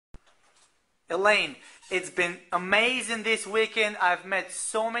Elaine, it's been amazing this weekend. I've met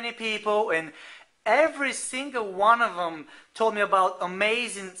so many people, and every single one of them told me about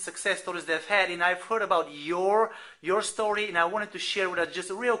amazing success stories they've had. And I've heard about your story, and I wanted to share with us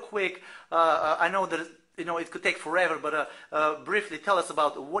just real quick. I know that it could take forever, but briefly tell us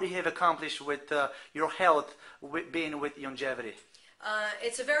about what you have accomplished with your health, being with Youngevity.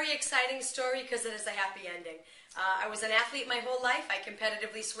 It's a very exciting story because it is a happy ending. I was an athlete my whole life. I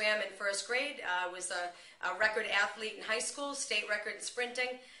competitively swam in first grade. I was a record athlete in high school, state record in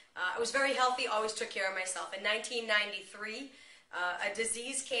sprinting. I was very healthy, always took care of myself. In 1993, a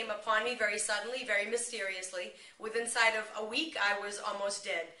disease came upon me very suddenly, very mysteriously. Within inside of a week, I was almost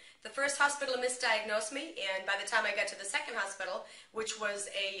dead. The first hospital misdiagnosed me, and by the time I got to the second hospital, which was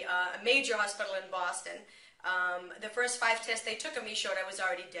a major hospital in Boston, the first 5 tests they took of me showed I was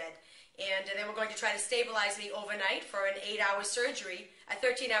already dead. And they were going to try to stabilize me overnight for an 8-hour surgery. A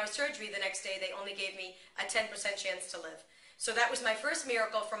 13-hour surgery the next day, they only gave me a 10% chance to live. So that was my first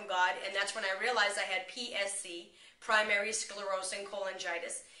miracle from God, and that's when I realized I had PSC, primary sclerosing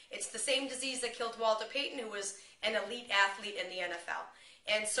cholangitis. It's the same disease that killed Walter Payton, who was an elite athlete in the NFL.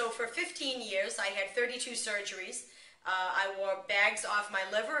 And so for 15 years, I had 32 surgeries. I wore bags off my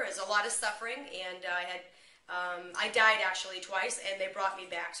liver. There's a lot of suffering, and I died actually twice, and they brought me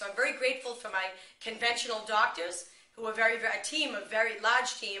back. So I'm very grateful for my conventional doctors, who were a very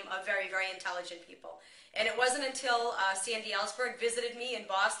large team of very, very intelligent people. And it wasn't until Sandy Ellsberg visited me in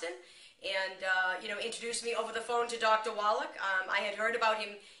Boston and introduced me over the phone to Dr. Wallach. I had heard about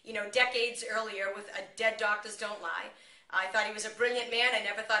him decades earlier with Dead Doctors Don't Lie. I thought he was a brilliant man. I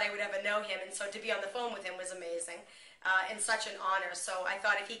never thought I would ever know him, and so to be on the phone with him was amazing. And such an honor. So I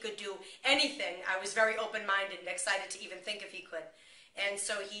thought if he could do anything, I was very open-minded and excited to even think if he could. And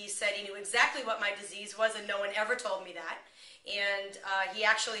so he said he knew exactly what my disease was, and no one ever told me that. And he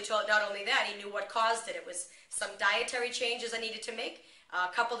actually told, not only that, he knew what caused it. It was some dietary changes I needed to make,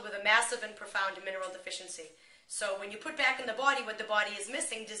 coupled with a massive and profound mineral deficiency. So when you put back in the body what the body is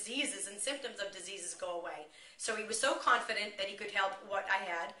missing, diseases and symptoms of diseases go away. So he was so confident that he could help what I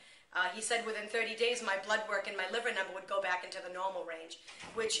had. He said within 30 days my blood work and my liver number would go back into the normal range,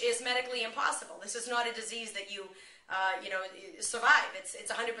 which is medically impossible. This is not a disease that you survive.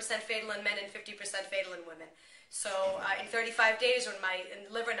 It's 100% fatal in men and 50% fatal in women. So in 35 days when my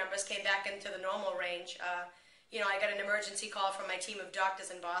liver numbers came back into the normal range, I got an emergency call from my team of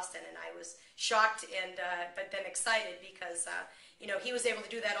doctors in Boston, and I was shocked and but then excited because he was able to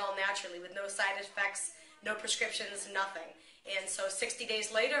do that all naturally with no side effects, no prescriptions, nothing. And so 60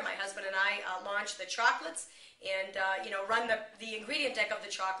 days later, my husband and I launched the chocolates and, run the ingredient deck of the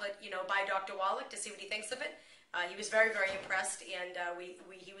chocolate, by Dr. Wallach to see what he thinks of it. He was very, very impressed, and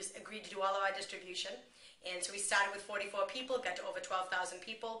he was agreed to do all of our distribution. And so we started with 44 people, got to over 12,000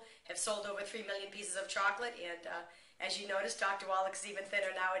 people, have sold over 3 million pieces of chocolate, and as you noticed, Dr. Wallach is even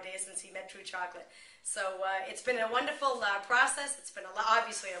thinner nowadays since he met True Chocolate. So it's been a wonderful process. It's been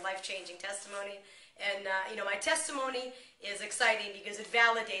obviously a life-changing testimony. And, my testimony is exciting because it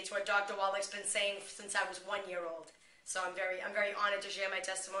validates what Dr. Wallach's been saying since I was 1 year old. So I'm very honored to share my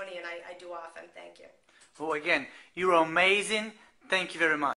testimony, and I do often. Thank you. Well, again, you're amazing. Thank you very much.